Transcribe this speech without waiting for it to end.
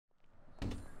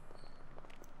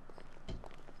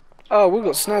Oh, we've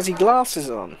got snazzy glasses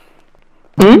on.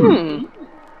 Mm.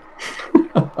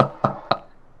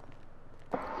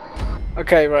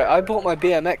 Okay, right. I bought my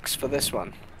BMX for this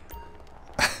one.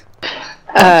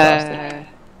 Fantastic.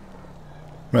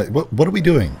 Right, what are we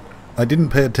doing? I didn't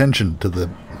pay attention to the...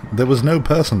 There was no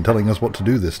person telling us what to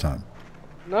do this time.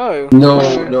 No.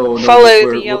 No.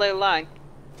 Follow the yellow line.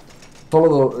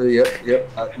 Follow the...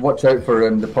 Yep. Watch out for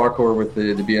the parkour with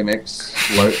the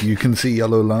BMX. You can see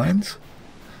yellow lines?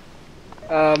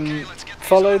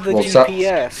 Follow the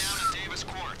GPS.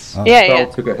 Yeah.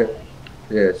 Took a hit.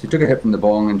 Yeah, she took a hit from the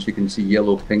bong and she can see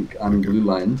yellow, pink and blue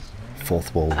lines.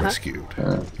 Fourth wall rescued.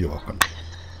 You're welcome.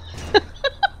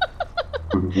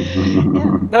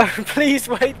 No, please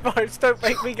wait, Boris. Don't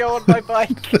make me go on my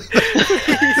bike. Please.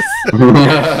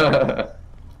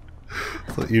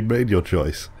 Thought you'd made your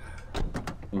choice.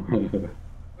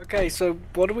 Okay, so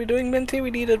what are we doing, Minty? We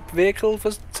need a vehicle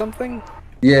for something?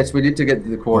 Yes, we need to get to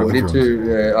the core. We need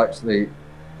to actually...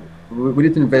 We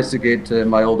need to investigate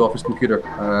my old office computer.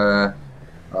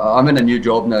 I'm in a new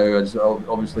job now as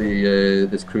obviously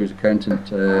this crew's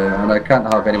accountant, and I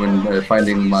can't have anyone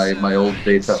finding my old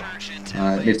data.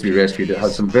 It needs to be rescued. It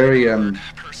has some very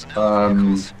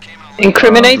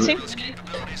incriminating.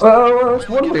 That's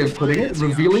one way of putting it.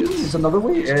 Revealing is another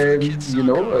way. You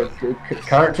know,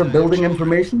 character building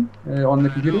information on the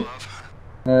computer.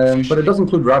 But it does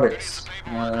include rabbits.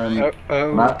 Matt,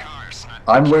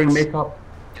 I'm wearing makeup.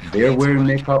 They're wearing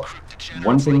makeup.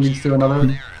 One thing leads to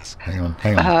another. Hang on.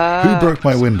 Who broke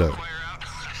my window?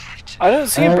 I don't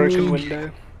see a broken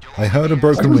window. I heard a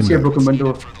broken window. See a broken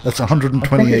window. That's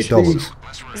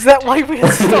 $128. Is that why we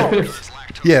had stopped?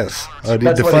 Yes, I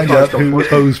need to find out who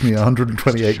owes me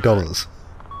 $128.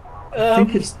 I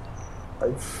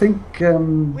think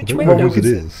which I don't know window what it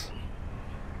is.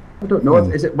 I don't know.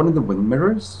 Is it one of the wing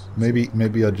mirrors? Maybe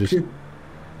I just.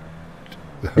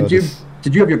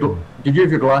 Did you have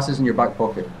your glasses in your back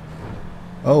pocket?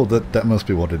 Oh, that must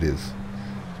be what it is.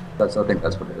 I think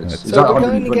that's what it is. So we're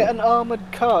going to get an armoured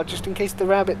car just in case the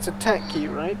rabbits attack you,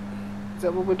 right? Is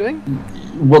that what we're doing?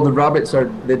 Well, the rabbits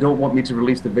they don't want me to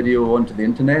release the video onto the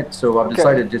internet, so I've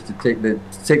decided just to take the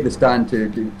stand to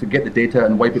get the data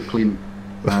and wipe it clean.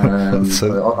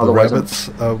 So the rabbits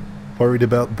are worried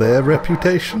about their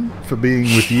reputation for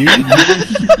being with you?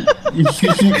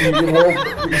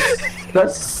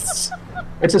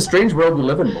 It's a strange world we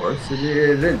live in, Boris. It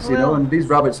is, you know. And these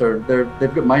rabbits they've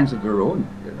got minds of their own,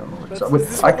 you know.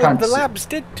 The labs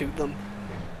did to them.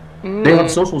 They have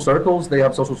social circles. They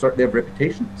have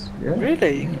reputations. Yeah.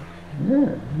 Really?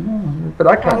 Yeah. But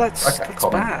I can't. That's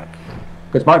bad.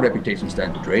 Because my reputation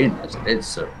stands to drain as it is,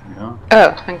 sir. You know.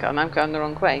 Oh, hang on, I'm going the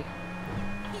wrong way.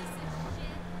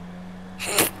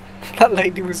 That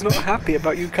lady was not happy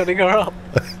about you cutting her up.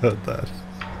 I heard that.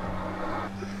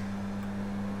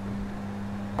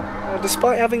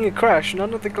 Despite having a crash,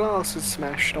 none of the glass is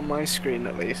smashed on my screen,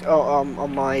 at least. Oh,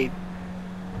 on my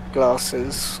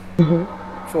glasses.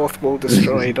 Fourth wall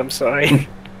destroyed. I'm sorry.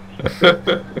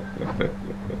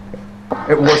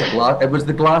 It was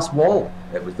the glass wall.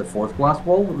 It was the fourth glass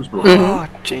wall that was broken. Oh,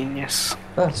 genius!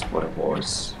 That's what it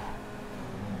was.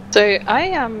 So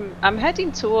I'm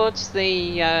heading towards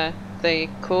the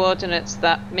coordinates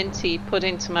that Minty put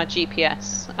into my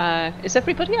GPS. Is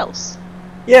everybody else?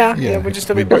 Yeah, we're just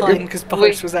a bit behind because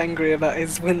Boris was angry about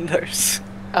his windows.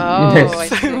 Oh, Yes. I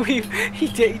So see. he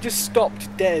just stopped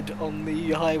dead on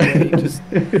the highway. Just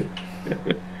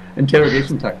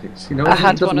Interrogation tactics, you know. I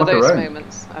had doesn't one of muck those around.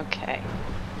 moments. Okay.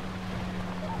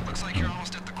 Looks like you're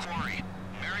almost at the quarry.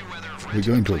 We're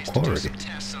going to a quarry.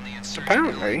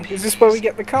 apparently, is this where we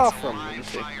get the car from?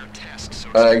 Minty?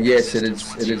 Yes, it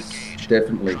is. It is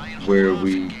definitely where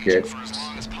we get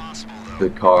the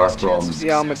car from.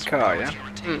 The armoured car, yeah.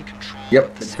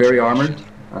 Yep, it's very armoured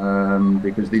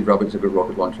because these rabbits have got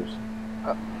rocket launchers.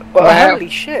 Well, holy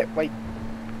shit! Wait,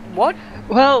 what?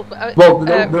 Well,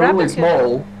 they're only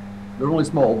small. They're only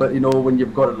small, but you know, when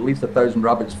you've got at least 1,000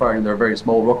 rabbits firing their very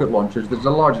small rocket launchers, there's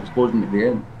a large explosion at the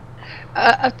end.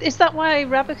 Is that why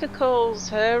Rebecca calls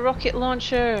her rocket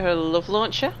launcher her love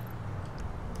launcher?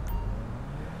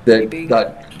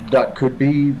 That could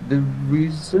be the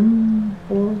reason,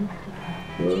 or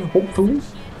hopefully.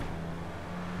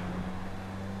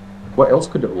 What else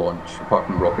could it launch apart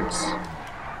from rockets?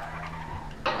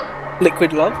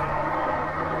 Liquid love?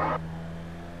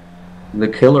 The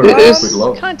killer It of is liquid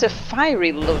love. kind of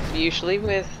fiery love usually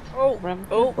with. Oh,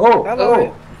 Oh,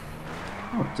 hello.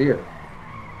 Oh dear.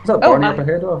 Is that Oh, Barney my. up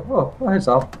ahead? Oh, heads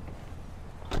up.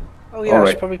 Oh yeah, All I right,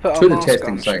 should probably put to our the mask testing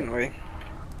on, site. shouldn't we?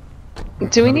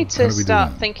 Do we How need do to we do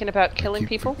start that? thinking about killing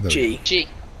people? There we G. G.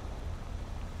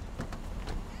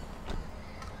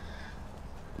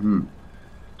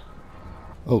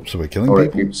 Oh, so we're killing All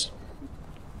right, people? peeps.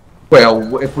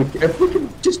 Well, if we can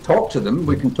just talk to them,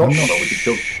 we can talk. No, we can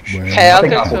kill. Okay, I'll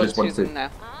think go Apple talk just to wants to- them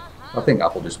now. I think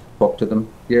Apple just talked to them.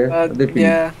 Yeah, they've been.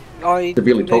 Yeah,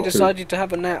 severely they talked to. decided to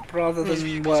have a nap rather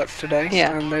than work today,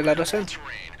 Yeah. and they let us in.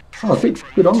 Oh,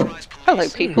 good on them. Hello,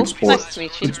 people. Good sports. Nice to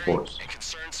meet you. Good sports. and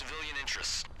concern civilian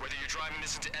interests, whether you're driving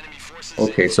this into enemy forces.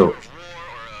 Okay, so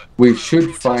we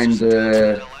should find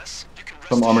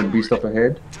some armored beast up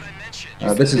ahead.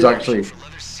 This is actually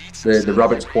the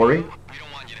rabbit's quarry.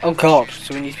 Oh god,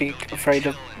 so we need to be afraid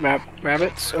of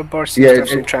rabbits? Or Boris Yeah, seems to have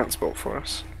some it- transport for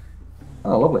us.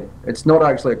 Oh, lovely. It's not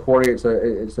actually a quarry. It's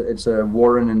a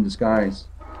warren in disguise.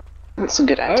 That's a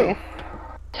good idea.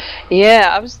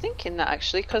 Yeah, I was thinking that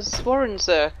actually, because warrens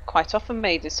are quite often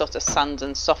made in sort of sand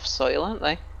and soft soil, aren't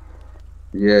they?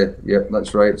 Yeah,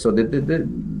 that's right. So they're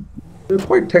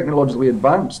quite technologically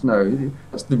advanced now.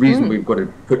 That's the reason we've got to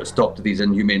put a stop to these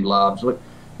inhumane labs. Like,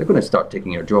 they're going to start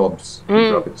taking our jobs.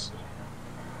 These rabbits.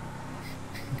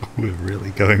 We're really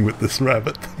going with this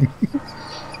rabbit thing.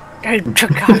 Go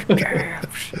check out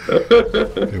girls.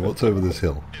 Okay, what's over this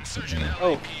hill?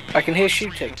 Oh, I can hear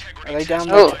shooting. Are they down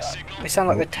there? Oh. They sound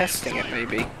like they're testing it,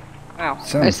 maybe. Wow. Is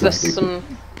Sounds this like some...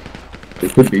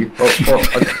 It could be.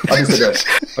 I just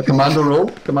did a commando roll.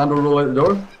 Commando roll out the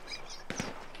door.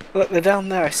 Look, they're down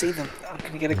there. I see them. I'm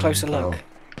going to get a closer look.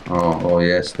 Oh,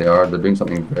 yes, they are. They're doing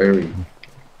something very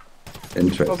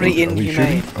interesting. Probably Are we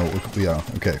inhumane. shooting? Oh, we are.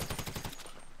 Okay.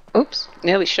 Oops,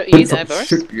 nearly shot you there,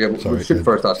 Boris. We'll Sorry. shoot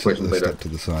first, ask questions let's later. step to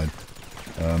the side.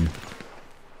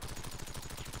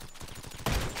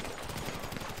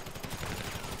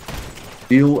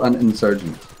 Deal and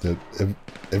insurgent.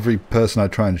 Every person I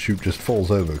try and shoot just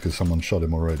falls over because someone shot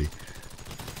him already.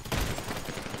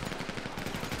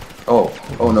 Oh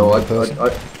no,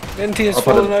 Minty has I'll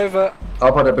put fallen it- over.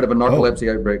 I've had a bit of a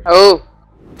narcolepsy outbreak. Oh,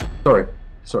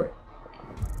 Sorry.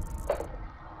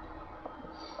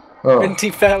 Oh, Minty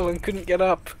fell and couldn't get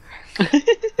up.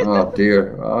 oh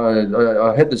dear.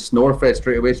 I hit the snore fest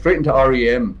straight away, straight into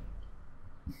REM.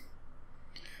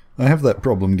 I have that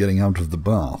problem getting out of the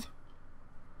bath.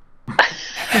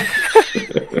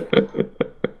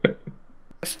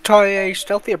 Let's try a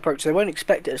stealthy approach. They won't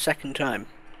expect it a second time.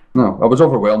 No, I was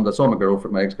overwhelmed. I saw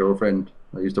my ex-girlfriend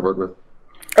I used to work with.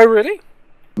 Oh, really?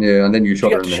 Yeah, and then you Did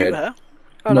shot you her get in to the shoot head. her?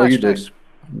 Oh, No, nice, you did. nice.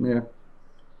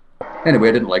 Yeah. Anyway,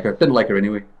 I didn't like her. Didn't like her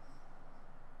anyway.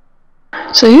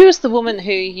 so who was the woman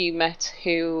who you met,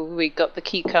 who we got the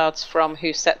key cards from,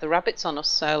 who set the rabbits on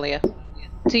us earlier?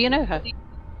 Do you know her?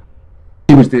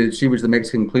 She was the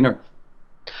Mexican cleaner.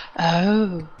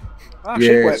 Oh. Oh, she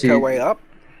Yeah, worked her way up.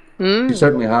 She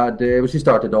certainly had. Well, she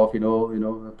started off,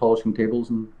 polishing tables,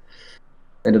 and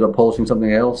ended up polishing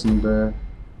something else, and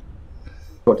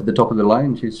got to the top of the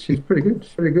line. She's pretty good.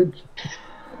 She's very good.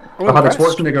 I'm I had a impressed.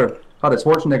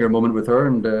 Schwarzenegger moment with her,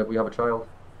 and we have a child.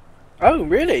 Oh,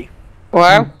 really?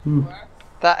 Wow.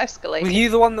 That Were escalated. you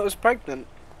the one that was pregnant?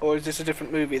 Or is this a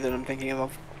different movie that I'm thinking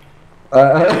of?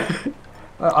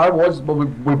 I was, but we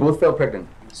both fell pregnant.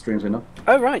 Strangely enough.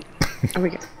 Oh, right. Oh, we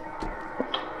go.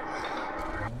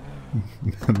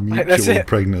 that's Mutual it.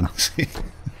 pregnancy.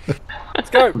 Let's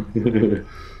go.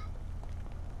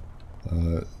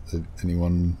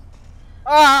 Anyone?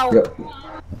 Ow!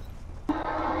 Yeah.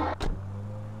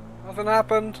 Nothing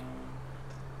happened.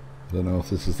 I don't know if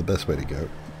this is the best way to go.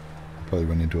 Probably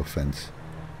went into a fence.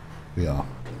 We are.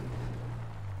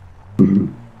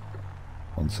 1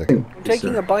 second. I'm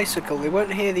taking a bicycle. They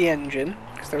won't hear the engine,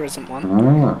 because there isn't one.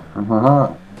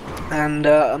 And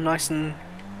I'm nice and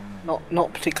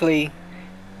not particularly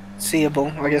seeable.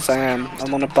 I guess I am.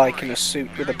 I'm on a bike in a suit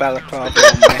with a balaclava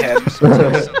on my head.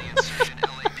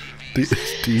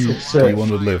 Do you want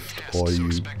to lift, or are you...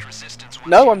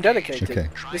 No, I'm dedicated. Okay.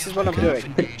 This is what I'm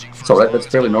doing. It's alright, that's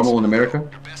fairly normal in America.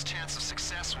 Your best chance of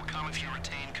success will come if you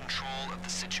retain control of the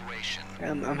situation.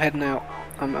 I'm heading out.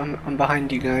 I'm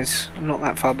behind you guys. I'm not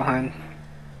that far behind.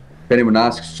 If anyone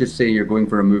asks, just say you're going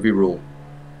for a movie role.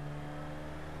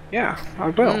 Yeah, I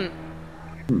will.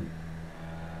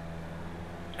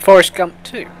 Forrest Gump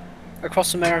 2.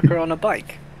 Across America on a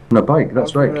bike. On a bike,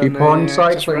 that's right. Rather Keep than, on just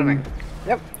cycling. running.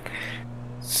 Yep.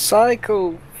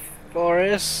 Cycle,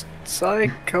 Forrest.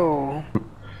 Cycle.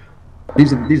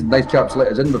 These nice chaps let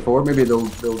us in before. Maybe they'll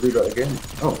do that again.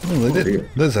 Oh, Oh, they did. dear.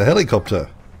 There's a helicopter.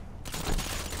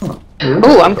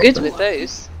 Oh, I'm good with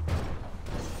those.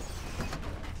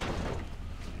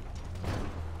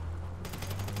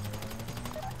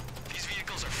 These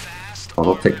vehicles are fast.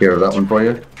 I'll take care of that one for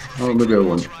you. Oh, maybe I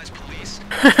won't. Police.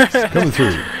 Coming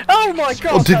through. Oh my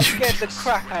god, Oh, did that you- scared the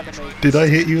crap out of me. Did I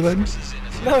hit you then?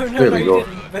 No, There we you go.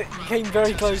 didn't, but you came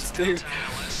very close to.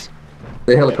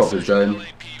 The helicopter's down.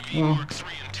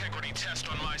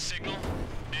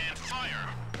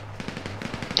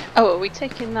 Oh, are we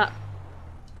taking that?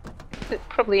 It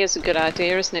probably is a good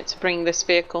idea, isn't it, to bring this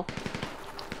vehicle?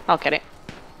 I'll get it.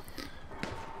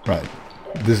 Right.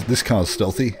 This car's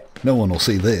stealthy. No one will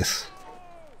see this.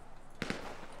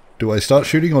 Do I start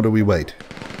shooting or do we wait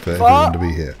for everyone to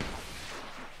be here?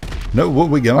 No, what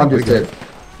we going? I'm just dead.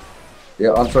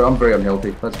 Yeah, I'm sorry. I'm very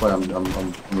unhealthy. That's why I'm a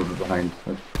little bit behind.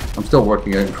 I'm still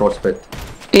working out in CrossFit.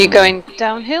 Are you going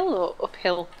downhill or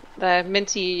uphill? There,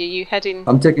 Minty, are you heading?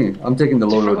 I'm taking the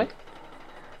low road. way?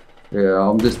 Yeah,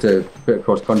 I'm just a bit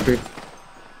across country.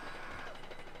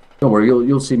 Don't worry,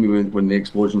 you'll see me when the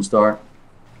explosions start.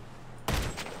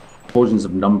 Explosions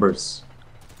of numbers.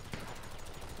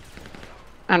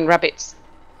 And rabbits.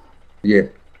 Yeah.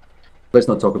 Let's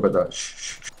not talk about that.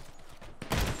 Shh.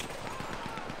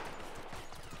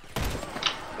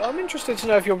 I'm interested to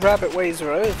know if your rabbit ways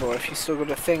are over, or if you still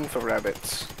got a thing for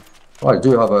rabbits. I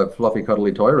do have a fluffy,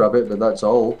 cuddly toy rabbit, but that's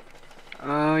all.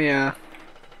 Oh yeah.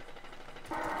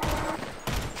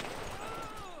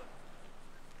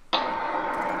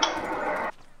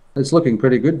 It's looking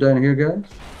pretty good down here, guys.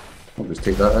 I'll just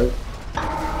take that out.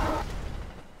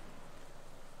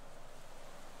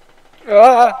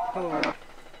 Ah! Oh.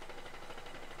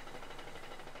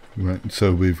 Right,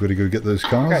 so we've got to go get those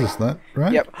cars, Okay. is that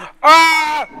right? Yep.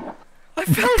 Ah! I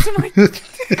fell to my...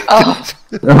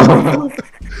 Oh,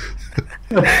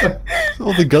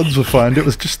 All the guns were fine, it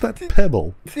was just that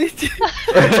pebble. Did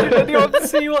anyone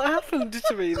see what happened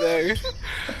to me though?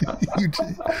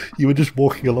 You were just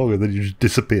walking along and then you just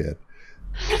disappeared.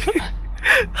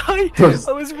 I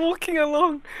was walking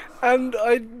along and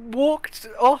I walked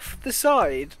off the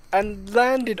side and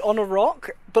landed on a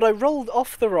rock, but I rolled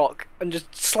off the rock and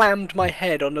just slammed my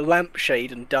head on a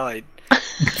lampshade and died.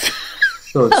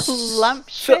 So a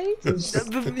lampshade?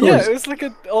 Yeah, it was like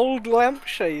an old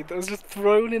lampshade that was just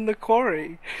thrown in the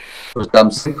quarry. those damn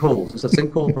sinkholes. It's a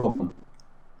sinkhole problem.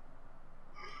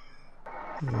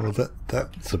 Well,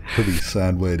 that's a pretty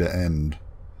sad way to end.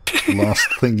 Last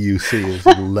thing you see is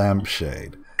a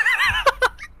lampshade.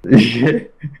 Not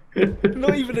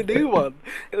even a new one.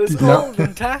 It was old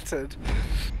and tattered.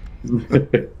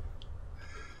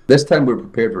 This time we're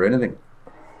prepared for anything.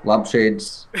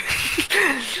 Lampshades.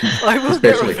 I will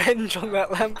Especially. get revenge on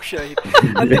that lampshade.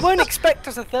 And they won't expect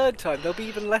us a third time. They'll be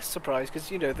even less surprised because,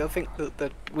 you know, they'll think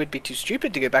that we'd be too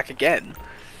stupid to go back again.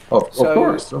 Of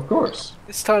So- of course.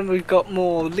 This time we've got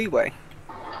more leeway.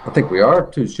 I think we are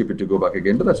too stupid to go back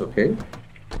again, but that's okay.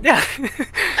 Yeah.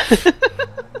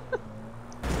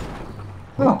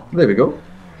 Oh, there we go.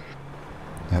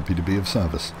 Happy to be of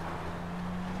service.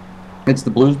 It's the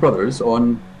Blues Brothers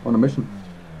on a mission.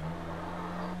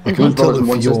 I Blues can't tell Brothers and if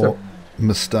one your sister.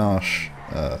 moustache,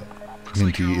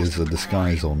 Minty, is a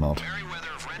disguise or not.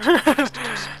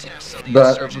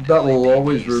 That will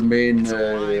always remain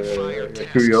a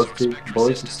curiosity,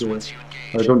 boys.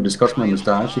 I don't discuss my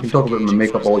moustache. You can talk about my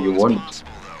makeup all you want,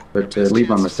 but leave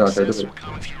my moustache out of it.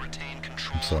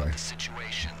 I'm sorry.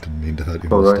 Didn't mean to hurt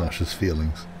your All right. moustache's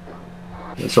feelings.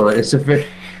 It's alright. It's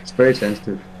very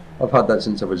sensitive. I've had that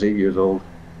since I was 8 years old.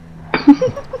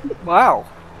 Wow.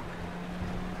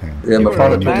 Hang on. Yeah, my You're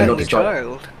father a told me not to manly start.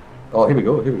 child. Oh, here we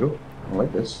go. I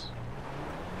like this.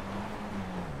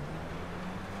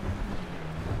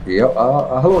 Yeah.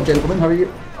 Hello, gentlemen. How are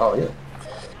you? Oh, yeah.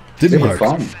 They Didn't were work.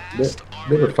 fine.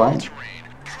 They were fine.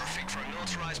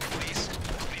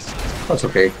 That's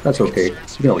okay. That's okay. You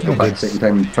can always come back at the second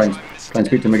time and try and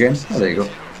speak to them again. Oh, there you go.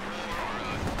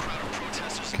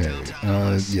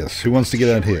 Okay, yes, who wants to get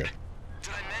out here?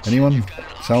 Anyone?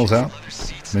 Sal's out?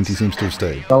 Minty seems to have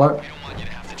stayed. Hello.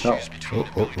 No.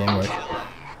 Oh, wrong way.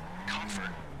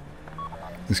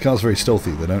 This car's very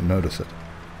stealthy, they don't notice it.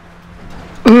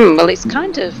 Well, it's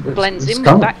kind of blends it's in with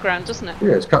the camo- background, doesn't it?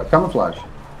 Yeah, it's camouflage.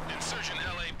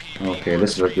 Okay,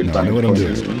 this is a good No, I know what I'm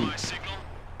doing.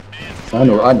 I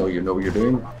know you know what you're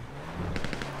doing.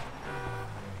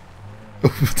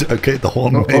 Okay, the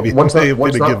horn Oh, maybe what's may that? have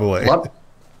What's been a that? giveaway.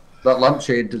 That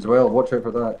lampshade as well. Watch out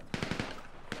for that.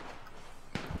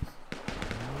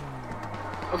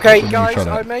 Okay, What are you guys, trying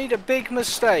to- I made a big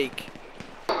mistake.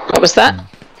 What was that?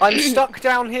 I'm stuck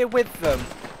down here with them.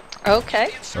 Okay.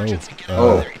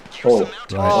 Oh, Oh, right.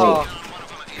 Oh,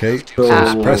 Okay, So-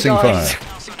 so pressing guys,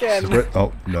 fire. again.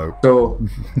 Oh, no. so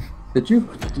did you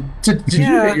did you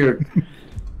Yeah. get your?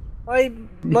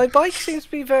 My bike seems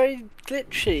to be very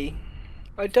glitchy.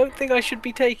 I don't think I should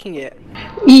be taking it.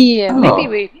 Yeah, Oh. maybe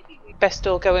we best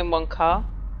all go in one car.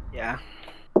 Yeah.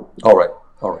 All right.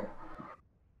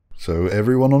 So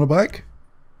everyone on a bike?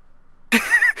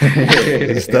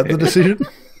 Is that the decision?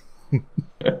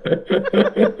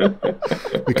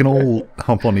 We can all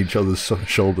hop on each other's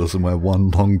shoulders and wear one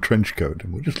long trench coat,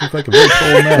 and we'll just look like a very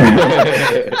tall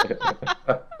man.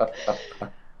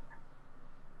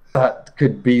 That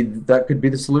could be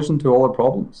the solution to all our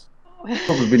problems. What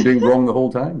we've been doing wrong the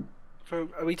whole time. So,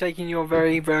 are we taking your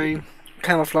very, very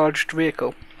camouflaged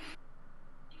vehicle?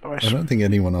 I don't think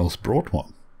anyone else brought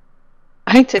one.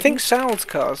 I did. I think Sal's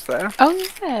car's there. Oh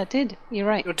yeah, I did. You're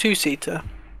right. Your two-seater.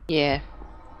 Yeah.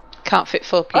 Can't fit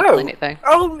 4 people in it though.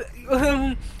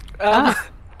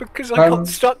 Because I got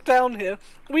stuck down here.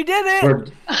 We did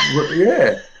it!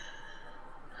 Yeah.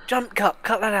 Jump cut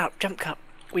that out. Jump cut.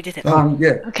 We did it.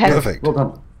 Yeah. Okay. Perfect. Well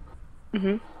done.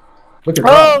 Mhm. Look at Oh,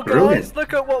 that. guys, Brilliant.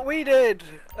 look at what we did!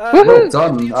 Well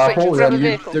done. Switch Holy, from and a you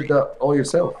vehicle. did that all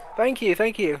yourself. Thank you.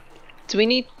 Do we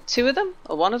need 2 of them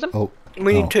or 1 of them? Oh,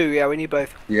 We need 2, yeah, we need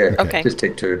both. Yeah. Okay. Just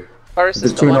take 2. Boris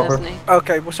has There's got 2 in 1, offer. hasn't he?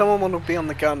 Okay, well, someone will be on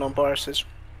the gun on Boris's.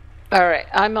 Alright,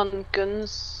 I'm on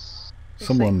guns.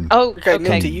 someone Oh, Okay, okay.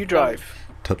 Minty, you drive.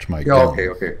 touch my Yeah. gun.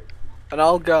 Okay. And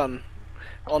I'll gun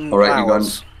on All right, you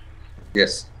ours.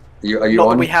 Yes. Are you Not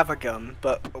on? that we have a gun,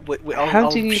 but How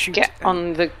I'll do you shoot get it.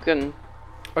 on the gun?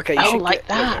 Okay, you Oh, should like get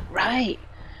that, right.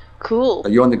 Cool. Are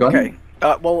you on the gun? Okay.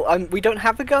 Well, we don't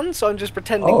have a gun, so I'm just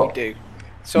pretending Oh. we do.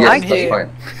 So Yes, I'm that's here. fine.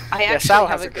 I Yeah, actually Sal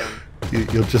have has a gun.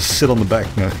 You'll just sit on the back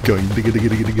now, going digga digga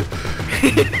digga digga.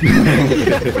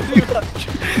 Pretty much.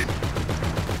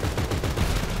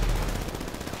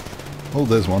 Oh,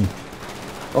 there's one.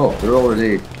 Oh, they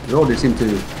already seem to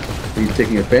be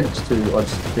taking offence to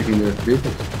us taking their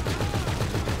vehicles.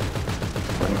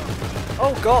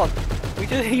 Oh God, you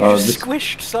this- just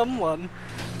squished someone.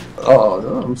 Oh,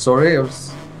 no, I'm sorry. I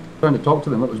was trying to talk to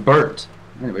them. It was Bert.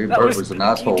 Anyway, That Bert was an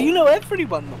asshole. Do you know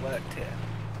everyone that worked here?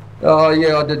 Oh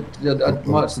yeah, I did. I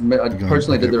must admit, I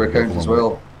personally did their account as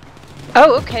well.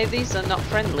 Oh, okay, these are not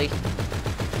friendly.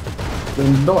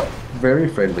 They're not very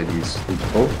friendly, these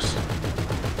folks.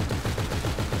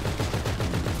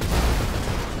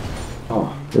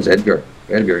 Oh, there's Edgar.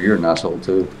 Edgar, you're an asshole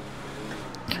too.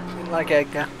 Didn't like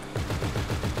Edgar.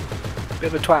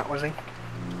 Bit of a twat, was he?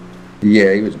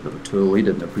 Yeah, he was a bit of a tool. He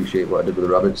didn't appreciate what I did with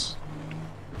the rabbits.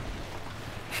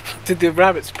 Did the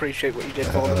rabbits appreciate what you did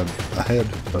for them? Ahead.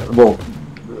 Well,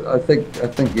 I think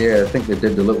they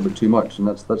did a little bit too much, and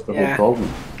that's the Yeah. whole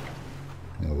problem.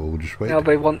 Yeah, well, we'll just wait. Now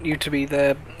they want you to be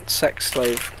their sex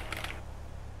slave.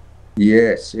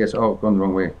 Yes. Oh, gone the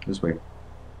wrong way. This way.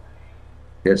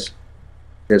 Yes.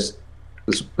 This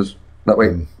that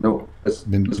way. No. This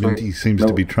way. Minty seems No.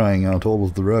 to be trying out all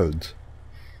of the roads.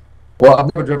 Well,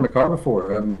 I've never driven a car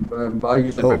before. I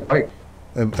usually ride a bike.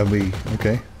 And we,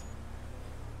 okay.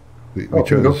 We Oh,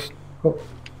 here we go. chose.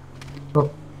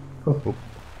 Oh,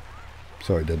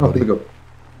 Sorry, dead here we body. go.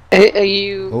 Are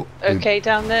you Oh, okay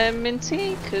down there,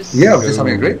 Minty? Cause Yeah, I was just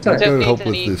having a great time. Don't Go need help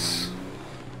any- with this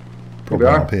we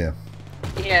problem are. up here.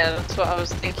 yeah, that's what I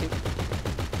was thinking.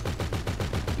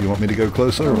 You want me to go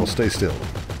closer or stay still?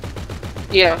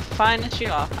 Yeah, fine as you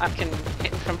are. I can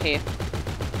hit from here.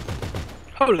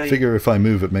 Holy. Figure if I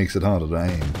move, it makes it harder to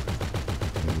aim.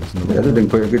 There's another Yeah, they're one. doing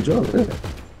quite a good job. Yeah.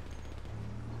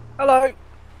 Hello.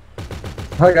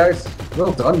 Hi guys.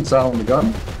 Well done, Sal on the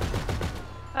gun.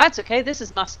 That's okay. This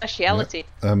is my speciality.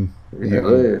 You-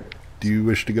 Yeah. do you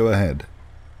wish to go ahead?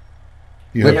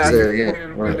 You Let's, have to, yeah,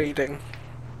 we're right. leading.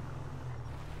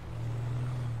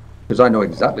 Because I know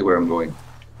exactly where I'm going.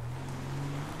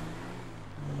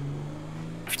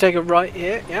 If you take a right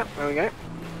here, yeah, there we go.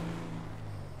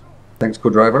 Thanks,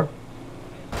 co-driver.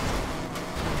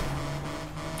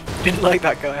 Didn't like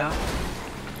that guy, huh?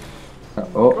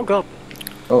 Oh, Oh God.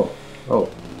 oh, oh.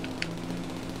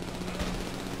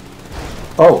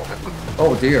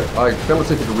 Oh dear, I fell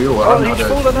asleep at the wheel. Oh, he's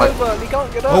fallen over and he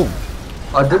can't get up. oh,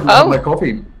 I didn't have my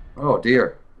coffee. Oh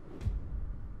dear.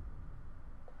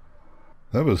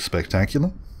 that was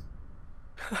spectacular.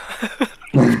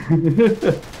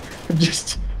 I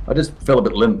just felt a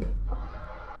bit limp.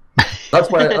 That's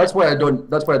why I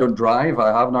don't drive. I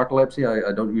have narcolepsy.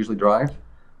 I don't usually drive.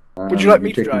 Would you like me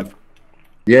you're to taking- drive?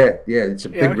 Yeah, it's a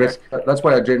big okay. risk. That's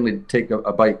why I generally take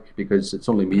a bike, because it's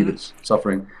only me that's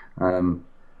suffering. And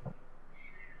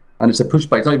it's a push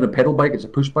bike. It's not even a pedal bike. It's a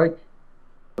push bike.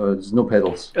 So there's no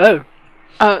pedals. Oh.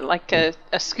 Oh, like a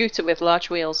scooter with large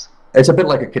wheels. It's a bit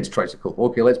like a kid's tricycle.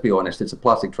 Okay, let's be honest. It's a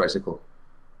plastic tricycle.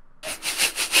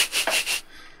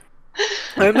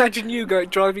 I imagine you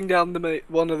driving down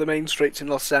one of the main streets in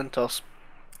Los Santos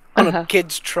on a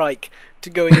kid's trike to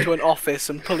go into an office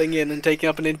and pulling in and taking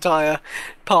up an entire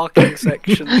parking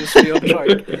section just for your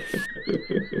trike.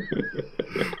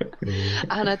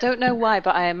 And I don't know why,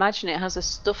 but I imagine it has a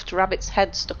stuffed rabbit's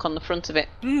head stuck on the front of it.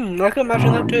 I can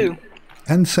imagine that too.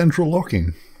 And central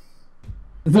locking.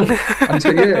 And so,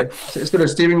 yeah, it's got a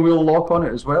steering wheel lock on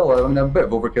it as well. I mean, I'm a bit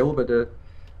of overkill, but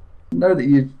now that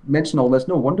you've mentioned all this,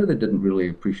 no wonder they didn't really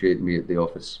appreciate me at the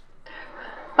office.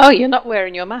 Oh, you're not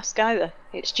wearing your mask either.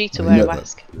 It's G to wear a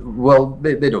mask. Well,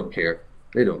 they don't care.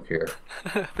 They don't care.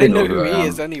 They know who he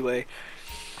is anyway.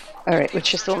 Alright,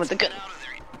 which is the one with the gun?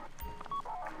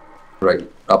 Right,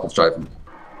 Apple's driving.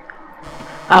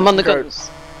 I'm on the guns.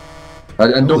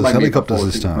 And don't mind helicopters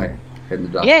this time.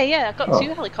 Yeah, I got 2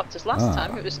 helicopters last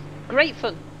time. It was great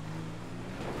fun.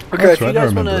 Okay, That's if you right, I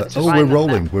guys want remember to that. Oh, we're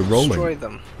rolling. We're destroy rolling.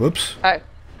 them. Whoops. Oh.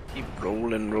 Keep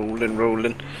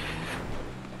rolling.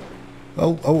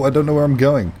 Oh, I don't know where I'm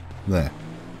going. There.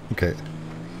 Okay.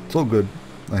 It's all good.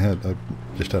 I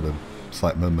just had a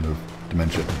slight moment of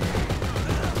dementia.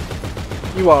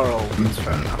 You are old. That's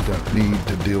fair enough. Don't need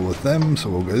to deal with them, so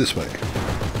we'll go this way.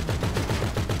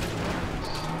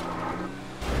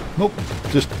 Nope.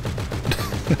 Just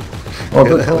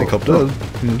get a helicopter.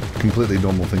 Completely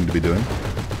normal thing to be doing.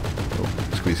 Oh,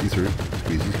 squeezy through.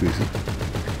 Squeezy.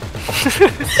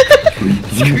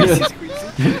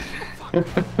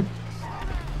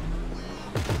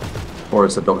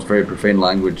 Forrest adopts very profane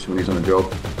language when he's on a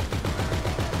job.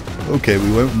 Okay,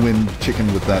 we won't win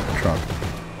chicken with that truck.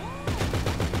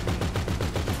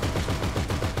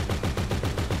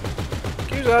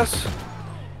 Excuse us.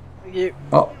 Thank you.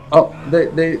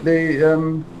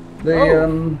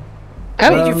 How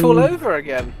did you fall over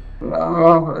again?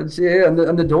 Yeah,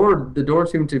 and the door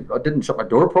seemed to. I didn't shut my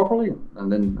door properly,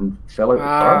 and fell out of the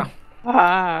car.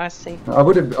 Ah, I see. I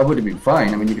would have been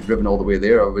fine. I mean, you could have driven all the way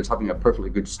there. I was having a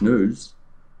perfectly good snooze.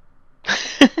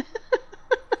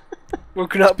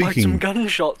 Woken up by some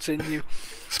gunshots in you.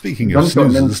 Speaking of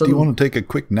snoozes, do you want to take a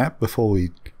quick nap before we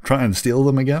try and steal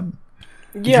them again?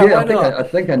 Yeah, why not? I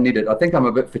think I need it. I think I'm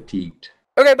a bit fatigued.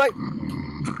 Okay, bye.